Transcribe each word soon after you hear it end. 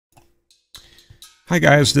Hi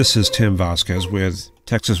guys, this is Tim Vasquez with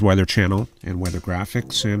Texas Weather Channel and Weather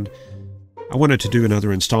Graphics, and I wanted to do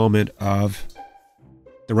another installment of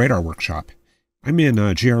the radar workshop. I'm in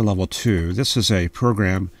GR Level 2. This is a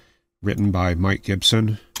program written by Mike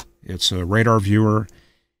Gibson. It's a radar viewer,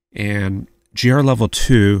 and GR Level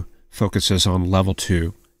 2 focuses on Level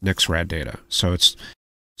 2 NICS-RAD data. So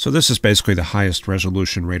this is basically the highest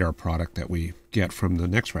resolution radar product that we get from the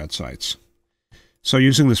NICS-RAD sites. So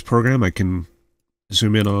using this program, I can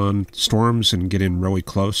zoom in on storms and get in really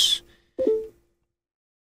close.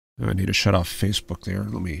 I need to shut off Facebook there.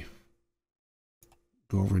 Let me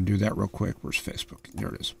go over and do that real quick. Where's Facebook? There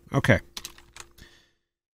it is. Okay.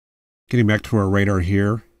 Getting back to our radar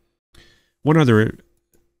here. One other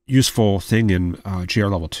useful thing in GR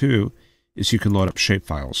Level 2 is you can load up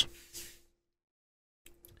shapefiles.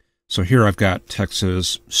 So here I've got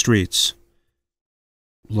Texas streets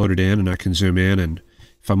loaded in, and I can zoom in, and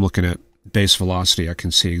if I'm looking at base velocity, I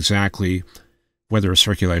can see exactly whether a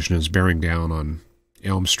circulation is bearing down on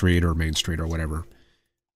Elm Street or Main Street or whatever.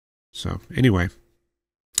 So anyway,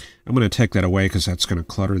 I'm going to take that away because that's going to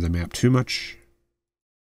clutter the map too much.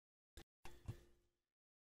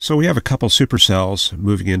 So we have a couple supercells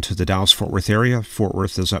moving into the Dallas-Fort Worth area. Fort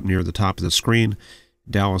Worth is up near the top of the screen.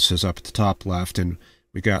 Dallas is up at the top left, and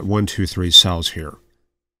we got 1, 2, 3 cells here.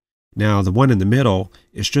 Now, the one in the middle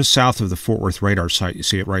is just south of the Fort Worth radar site. You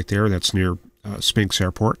see it right there. That's near Spinks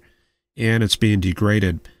Airport. And it's being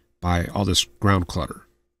degraded by all this ground clutter.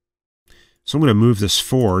 So I'm going to move this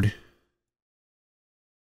forward.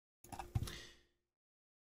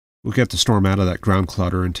 We'll get the storm out of that ground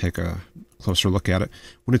clutter and take a closer look at it.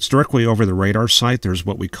 When it's directly over the radar site, there's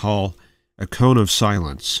what we call a cone of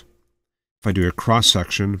silence. If I do a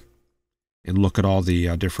cross-section and look at all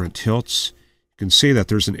the different tilts, you can see that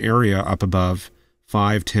there's an area up above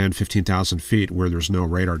 5, 10, 15,000 feet where there's no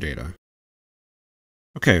radar data.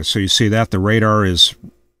 Okay, so you see that the radar is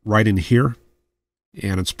right in here,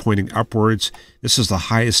 and it's pointing upwards. This is the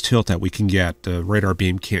highest tilt that we can get. The radar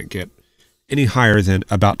beam can't get any higher than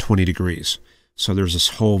about 20 degrees. So there's this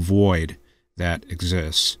whole void that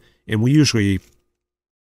exists. And we usually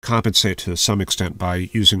compensate to some extent by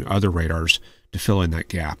using other radars to fill in that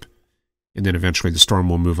gap. And then eventually the storm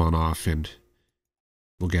will move on off and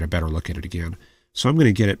we'll get a better look at it again. So I'm going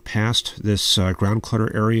to get it past this ground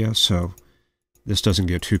clutter area so this doesn't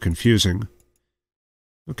get too confusing.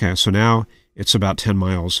 Okay, so now it's about 10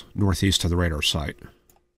 miles northeast of the radar site.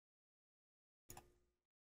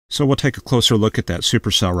 So we'll take a closer look at that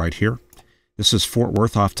supercell right here. This is Fort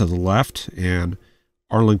Worth off to the left, and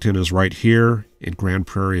Arlington is right here, and Grand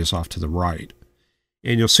Prairie is off to the right.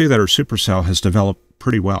 And you'll see that our supercell has developed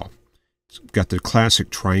pretty well. It's got the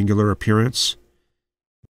classic triangular appearance.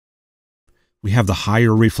 We have the higher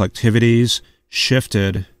reflectivities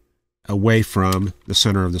shifted away from the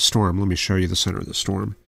center of the storm. Let me show you the center of the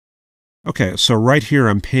storm. Okay, so right here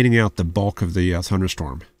I'm painting out the bulk of the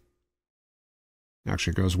thunderstorm.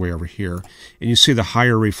 Actually, it goes way over here. And you see the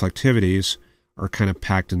higher reflectivities are kind of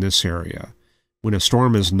packed in this area. When a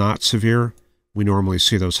storm is not severe, we normally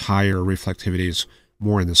see those higher reflectivities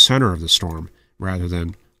more in the center of the storm rather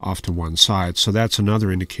than off to one side. So that's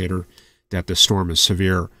another indicator that the storm is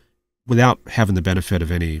severe without having the benefit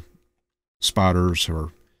of any spotters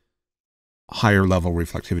or higher level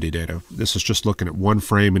reflectivity data. This is just looking at one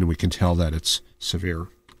frame and we can tell that it's severe.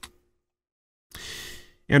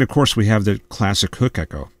 And of course we have the classic hook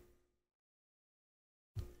echo.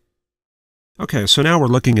 Okay, so now we're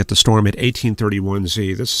looking at the storm at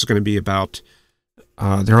 1831Z. This is going to be about,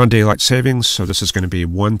 they're on daylight savings, so this is going to be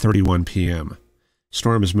 1:31 p.m.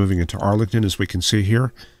 Storm is moving into Arlington, as we can see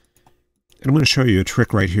here. And I'm going to show you a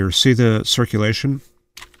trick right here. See the circulation?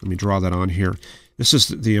 Let me draw that on here. This is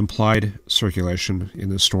the implied circulation in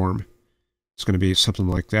the storm. It's going to be something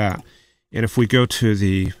like that. And if we go to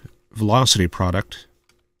the velocity product,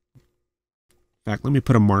 in fact, let me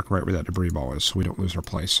put a mark right where that debris ball is so we don't lose our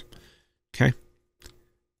place. Okay.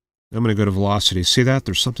 I'm going to go to velocity. See that?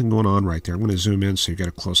 There's something going on right there. I'm going to zoom in so you get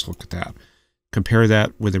a close look at that. Compare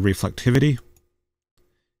that with the reflectivity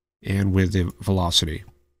and with the velocity.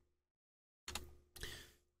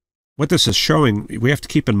 What this is showing, we have to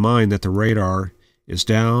keep in mind that the radar is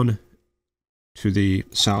down to the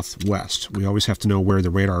southwest. We always have to know where the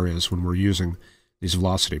radar is when we're using these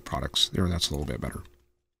velocity products. There, that's a little bit better.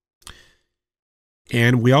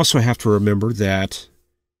 And we also have to remember that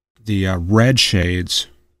the red shades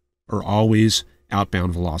are always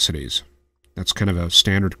outbound velocities. That's kind of a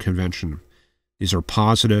standard convention. These are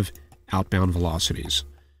positive outbound velocities.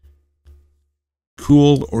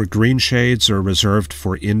 Cool or green shades are reserved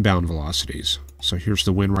for inbound velocities. So here's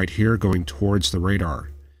the wind right here going towards the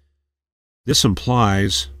radar. This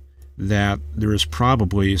implies that there is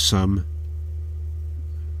probably some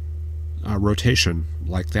rotation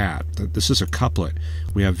like that. This is a couplet.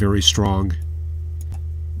 We have very strong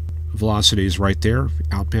velocities right there,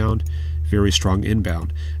 outbound, very strong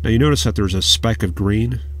inbound. Now you notice that there's a speck of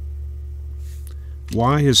green.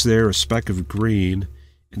 Why is there a speck of green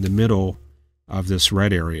in the middle of this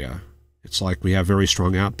red area? It's like we have very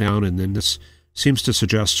strong outbound, and then this seems to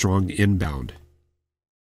suggest strong inbound.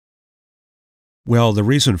 Well, the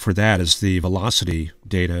reason for that is the velocity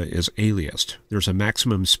data is aliased. There's a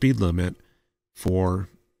maximum speed limit for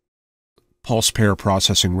pulse pair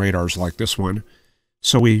processing radars like this one.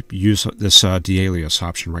 So we use this de-alias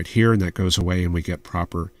option right here, and that goes away and we get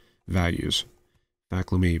proper values. In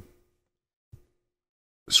fact, let me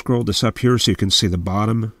scroll this up here so you can see the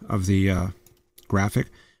bottom of the graphic.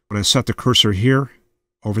 When I set the cursor here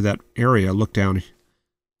over that area, look down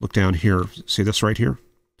here. See this right here?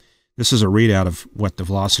 This is a readout of what the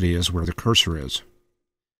velocity is where the cursor is.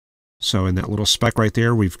 So in that little speck right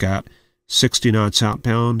there, we've got 60 knots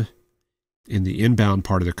outbound. In the inbound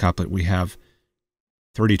part of the couplet, we have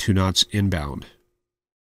 32 knots inbound.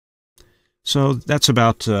 So that's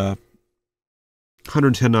about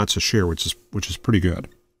 110 knots a shear, which is pretty good.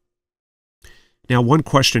 Now, one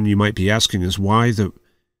question you might be asking is why the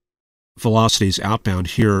velocities outbound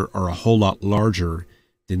here are a whole lot larger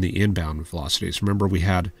than the inbound velocities. Remember, we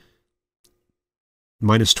had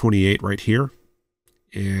minus 28 right here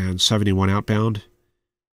and 71 outbound.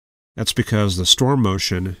 That's because the storm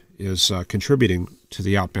motion is contributing to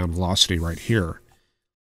the outbound velocity right here,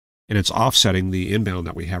 and it's offsetting the inbound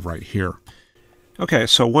that we have right here. Okay,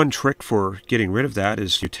 so one trick for getting rid of that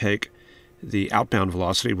is you take the outbound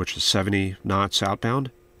velocity, which is 70 knots outbound,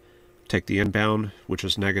 take the inbound, which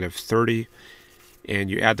is negative 30, and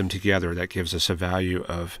you add them together. That gives us a value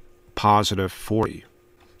of positive 40.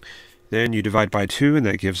 Then you divide by 2, and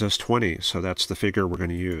that gives us 20. So that's the figure we're going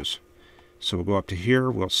to use. So we'll go up to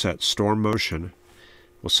here. We'll set storm motion.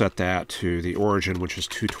 We'll set that to the origin, which is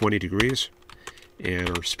 220 degrees, and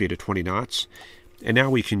our speed of 20 knots. And now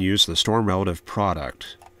we can use the storm relative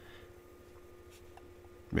product.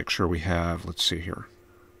 Make sure we have, let's see here.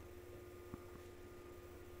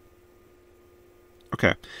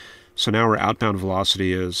 Okay, so now our outbound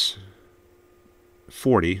velocity is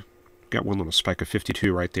 40. Got one little spike of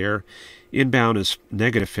 52 right there. Inbound is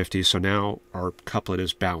negative 50, so now our couplet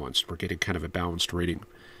is balanced. We're getting kind of a balanced reading.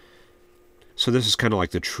 So this is kind of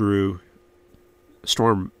like the true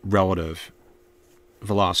storm relative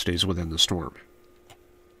velocities within the storm.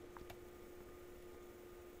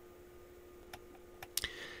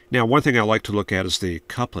 Now, one thing I like to look at is the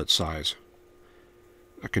couplet size.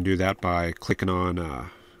 I can do that by clicking on, let's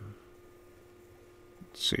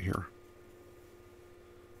see here.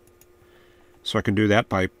 So I can do that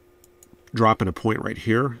by dropping a point right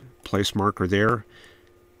here, place marker there.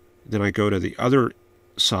 Then I go to the other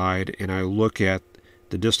side and I look at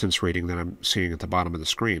the distance reading that I'm seeing at the bottom of the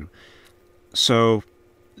screen. So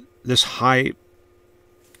this area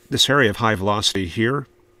of high velocity here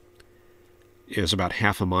is about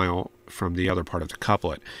half a mile from the other part of the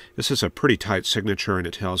couplet. This is a pretty tight signature, and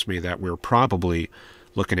it tells me that we're probably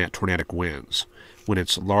looking at tornadic winds. When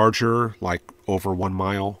it's larger, like over 1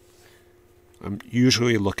 mile, I'm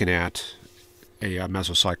usually looking at a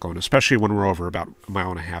Mezzo Cyclone, especially when we're over about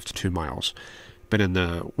 1.5 miles to 2 miles. But in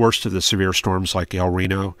the worst of the severe storms like El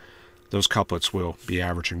Reno, those couplets will be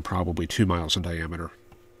averaging probably 2 miles in diameter.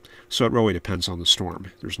 So it really depends on the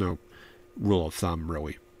storm. There's no rule of thumb,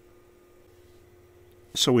 really.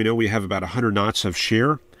 So we know we have about 100 knots of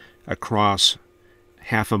shear across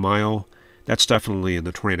half a mile. That's definitely in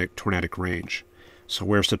the tornadic range. So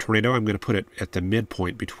where's the tornado? I'm going to put it at the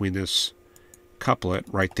midpoint between this couplet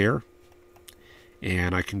right there.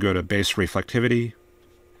 And I can go to base reflectivity,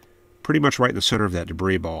 pretty much right in the center of that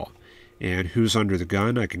debris ball. And who's under the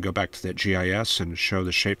gun? I can go back to that GIS and show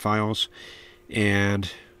the shapefiles.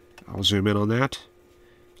 And I'll zoom in on that.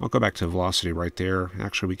 I'll go back to velocity right there.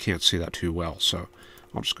 Actually, we can't see that too well, so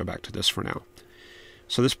I'll just go back to this for now.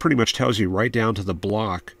 So this pretty much tells you right down to the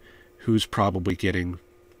block who's probably getting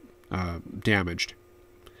damaged.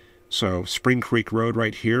 So Spring Creek Road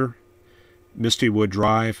right here, Misty Wood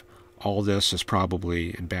Drive, all this is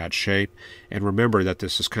probably in bad shape. And remember that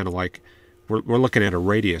this is kind of like, we're looking at a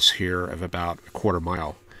radius here of about 1/4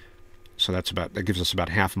 mile. So that gives us about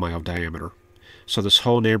 1/2 mile diameter. So this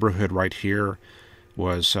whole neighborhood right here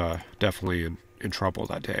was definitely in trouble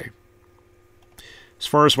that day. As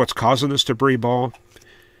far as what's causing this debris ball,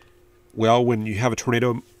 well, when you have a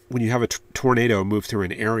tornado move through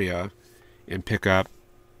an area and pick up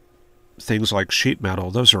things like sheet metal,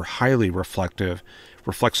 those are highly reflective,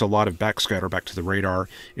 reflects a lot of backscatter back to the radar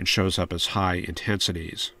and shows up as high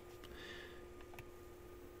intensities.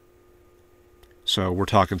 So we're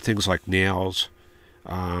talking things like nails,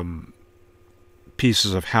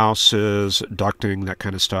 pieces of houses, ducting, that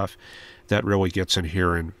kind of stuff. That really gets in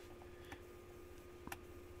here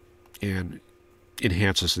and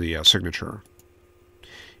enhances the signature.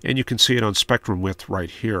 And you can see it on spectrum width right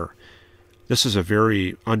here. This is a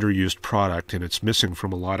very underused product, and it's missing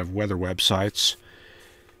from a lot of weather websites.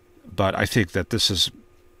 But I think that this is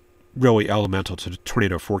really elemental to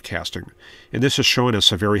tornado forecasting. And this is showing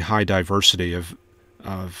us a very high diversity of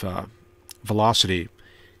velocity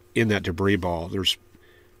in that debris ball.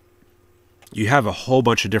 You have a whole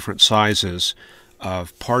bunch of different sizes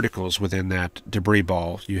of particles within that debris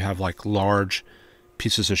ball. You have like large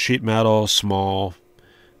pieces of sheet metal, small,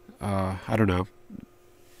 I don't know,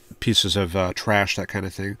 pieces of trash, that kind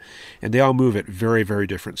of thing. And they all move at very, very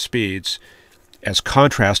different speeds, as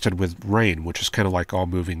contrasted with rain, which is kind of like all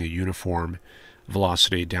moving a uniform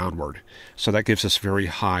velocity downward. So that gives us very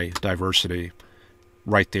high diversity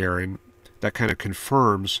right there, and that kind of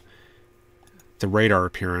confirms the radar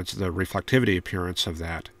appearance, the reflectivity appearance of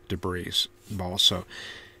that debris ball. So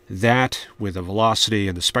that, with the velocity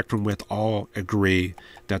and the spectrum width, all agree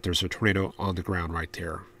that there's a tornado on the ground right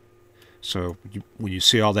there. So when you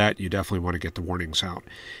see all that, you definitely want to get the warnings out.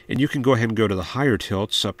 And you can go ahead and go to the higher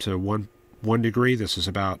tilts up to 1 degree. This is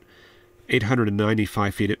about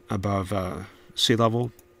 895 feet above sea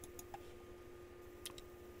level.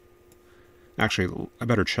 Actually, I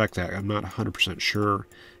better check that. I'm not 100% sure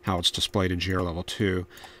how it's displayed in GR level 2.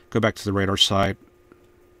 Go back to the radar site.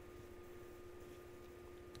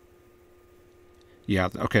 Yeah,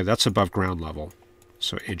 okay, that's above ground level,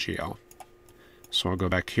 so AGL. So I'll go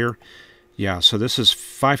back here. Yeah, so this is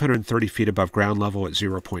 530 feet above ground level at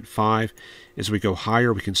 0.5. As we go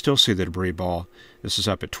higher, we can still see the debris ball. This is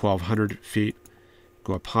up at 1,200 feet.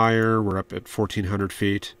 Go up higher, we're up at 1,400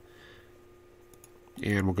 feet.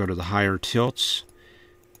 And we'll go to the higher tilts.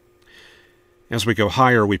 As we go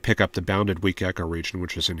higher, we pick up the bounded weak echo region,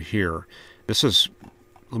 which is in here. This is,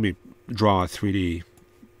 let me draw a 3D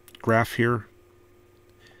graph here.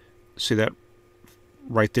 See that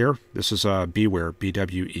right there? This is Beware,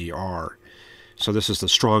 B-W-E-R. So this is the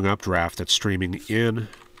strong updraft that's streaming in,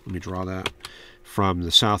 let me draw that, from the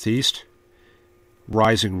southeast,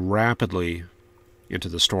 rising rapidly into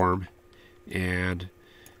the storm, and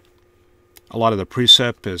a lot of the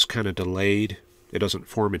precip is kind of delayed. It doesn't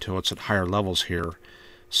form until it's at higher levels here,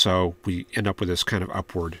 so we end up with this kind of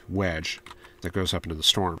upward wedge that goes up into the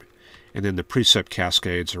storm. And then the precip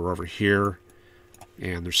cascades are over here,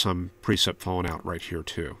 and there's some precip falling out right here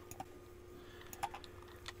too.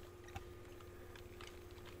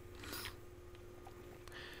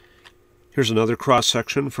 Here's another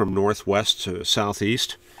cross-section from northwest to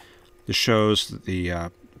southeast. This shows the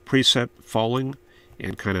precip falling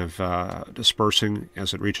and kind of dispersing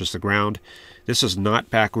as it reaches the ground. This is not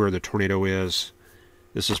back where the tornado is.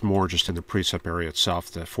 This is more just in the precip area itself,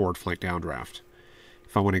 the forward flank downdraft.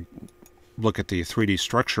 If I want to look at the 3D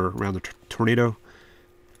structure around the tornado,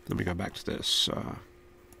 let me go back to this.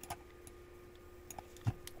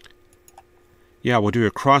 Yeah, we'll do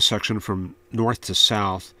a cross-section from north to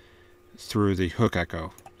south through the hook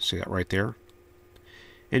echo. See that right there?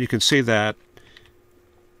 And you can see that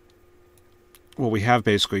what we have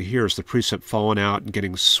basically here is the precip falling out and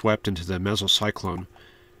getting swept into the Mezzo Cyclone.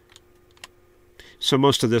 So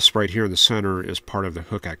most of this right here in the center is part of the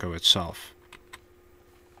hook echo itself.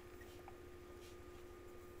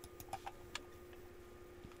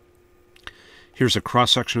 Here's a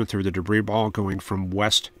cross-section through the debris ball going from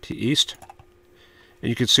west to east. And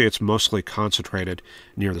you can see it's mostly concentrated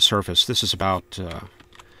near the surface. This is about,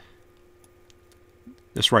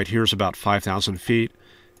 this right here is about 5,000 feet.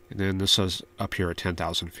 And then this is up here at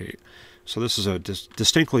 10,000 feet. So this is a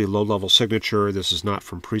distinctly low-level signature. This is not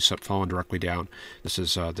from precip falling directly down. This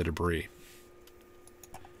is the debris.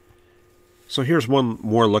 So here's one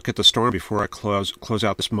more look at the storm before I close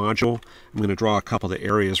out this module. I'm going to draw a couple of the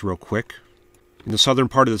areas real quick. In the southern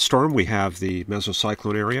part of the storm, we have the Mezzo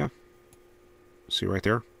Cyclone area. See right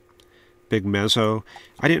there? Big Mezzo.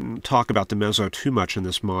 I didn't talk about the Mezzo too much in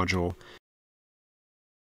this module.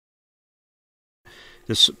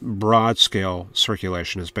 This broad scale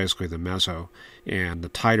circulation is basically the Mezzo, and the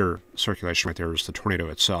tighter circulation right there is the tornado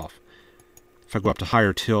itself. If I go up to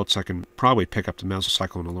higher tilts, I can probably pick up the Mezzo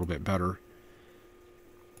Cyclone a little bit better.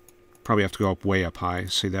 Probably have to go up way up high.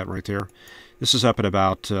 See that right there? This is up at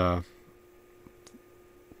about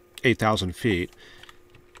 8,000 feet.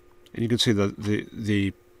 And you can see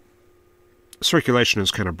the circulation is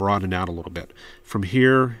kind of broadened out a little bit. From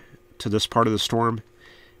here to this part of the storm,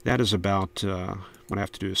 That is about, what I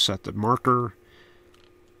have to do is set the marker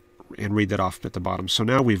and read that off at the bottom. So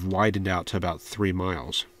now we've widened out to about 3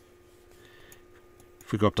 miles.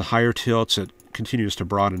 If we go up to higher tilts, it continues to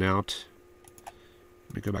broaden out.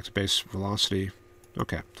 Let me go back to base velocity.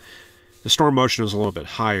 Okay. The storm motion is a little bit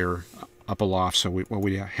higher up aloft, so what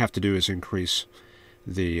we have to do is increase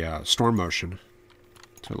the storm motion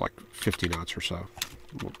to like 50 knots or so.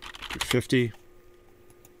 We'll do 50.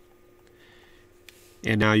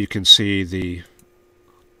 And now you can see the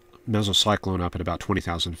Mezzo Cyclone up at about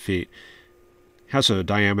 20,000 feet. Has a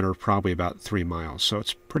diameter of probably about 3 miles, so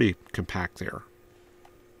it's pretty compact there.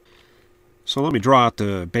 So let me draw out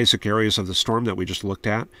the basic areas of the storm that we just looked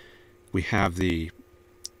at. We have the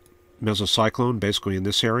Mezzo Cyclone basically in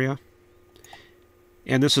this area.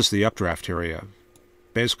 And this is the updraft area.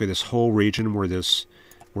 Basically this whole region where there's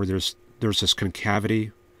this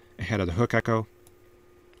concavity ahead of the hook echo.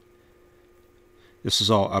 This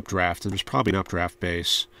is all updraft, and there's probably an updraft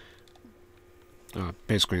base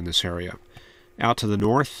basically in this area. Out to the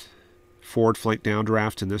north, forward flank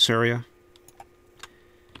downdraft in this area.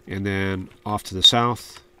 And then off to the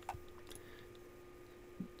south,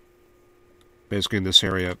 basically in this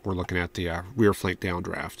area, we're looking at the rear flank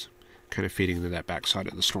downdraft, kind of feeding into that backside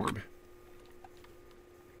of the storm.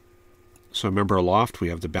 So remember aloft, we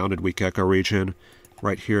have the bounded weak echo region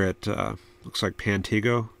right here at, looks like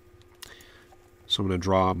Pantego. So I'm going to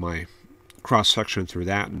draw my cross-section through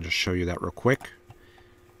that and just show you that real quick.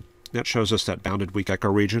 That shows us that bounded weak echo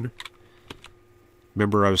region.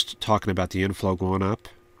 Remember I was talking about the inflow going up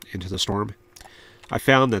into the storm? I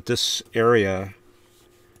found that this area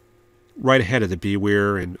right ahead of the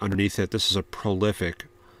B-Weir and underneath it, this is a prolific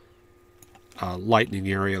lightning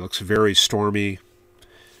area. It looks very stormy.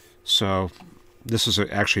 So this is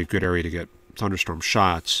actually a good area to get thunderstorm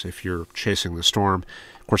shots if you're chasing the storm.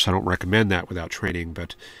 Of course, I don't recommend that without training,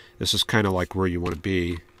 but this is kind of like where you want to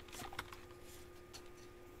be.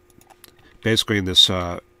 Basically in this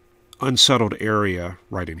unsettled area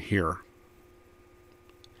right in here.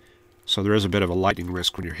 So there is a bit of a lightning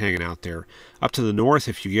risk when you're hanging out there. Up to the north,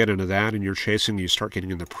 if you get into that and you're chasing, you start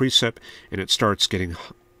getting in the precip, and it starts getting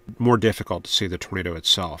more difficult to see the tornado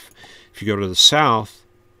itself. If you go to the south,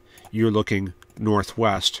 you're looking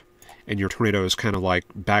northwest, and your tornado is kind of like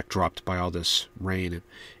backdropped by all this rain.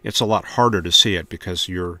 It's a lot harder to see it because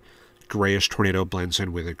your grayish tornado blends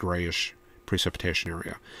in with a grayish precipitation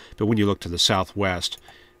area. But when you look to the southwest,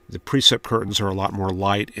 the precip curtains are a lot more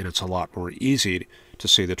light, and it's a lot more easy to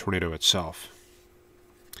see the tornado itself.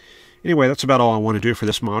 Anyway, that's about all I want to do for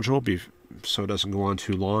this module, so it doesn't go on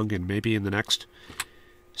too long, and maybe in the next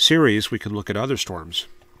series we can look at other storms.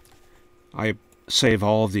 I save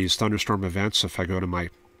all of these thunderstorm events. If I go to my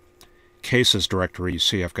cases directory, you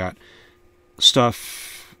see I've got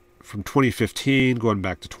stuff from 2015 going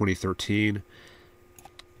back to 2013.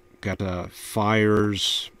 Got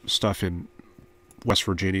fires, stuff in West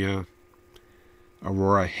Virginia,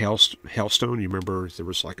 Aurora hailstone. You remember there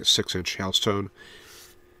was like a 6-inch hailstone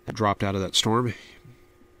that dropped out of that storm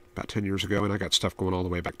about 10 years ago, and I got stuff going all the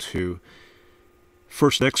way back to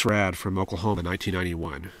first NEXRAD from Oklahoma in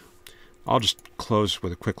 1991. I'll just close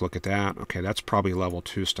with a quick look at that. Okay, that's probably level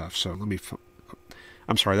 2 stuff. So let me,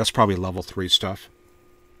 I'm sorry, that's probably level 3 stuff.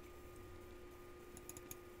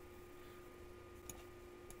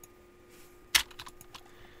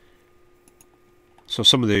 So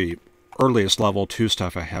some of the earliest level 2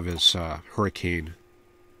 stuff I have is Hurricane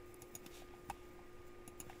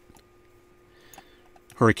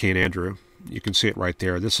Andrew. You can see it right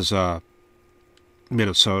there. This is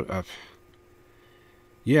Minnesota.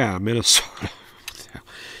 Yeah, Minnesota.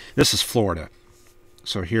 This is Florida.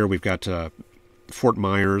 So here we've got Fort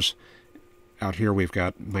Myers. Out here we've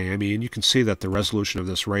got Miami. And you can see that the resolution of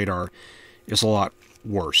this radar is a lot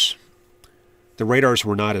worse. The radars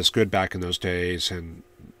were not as good back in those days, and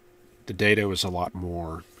the data was a lot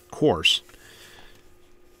more coarse.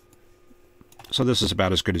 So this is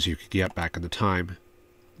about as good as you could get back at the time.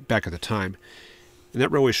 And that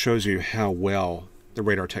really shows you how well the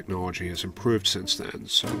radar technology has improved since then.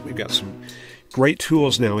 So we've got some great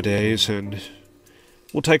tools nowadays, and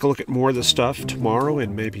we'll take a look at more of this stuff tomorrow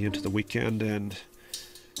and maybe into the weekend, and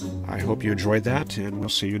I hope you enjoyed that, and we'll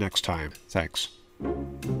see you next time. Thanks.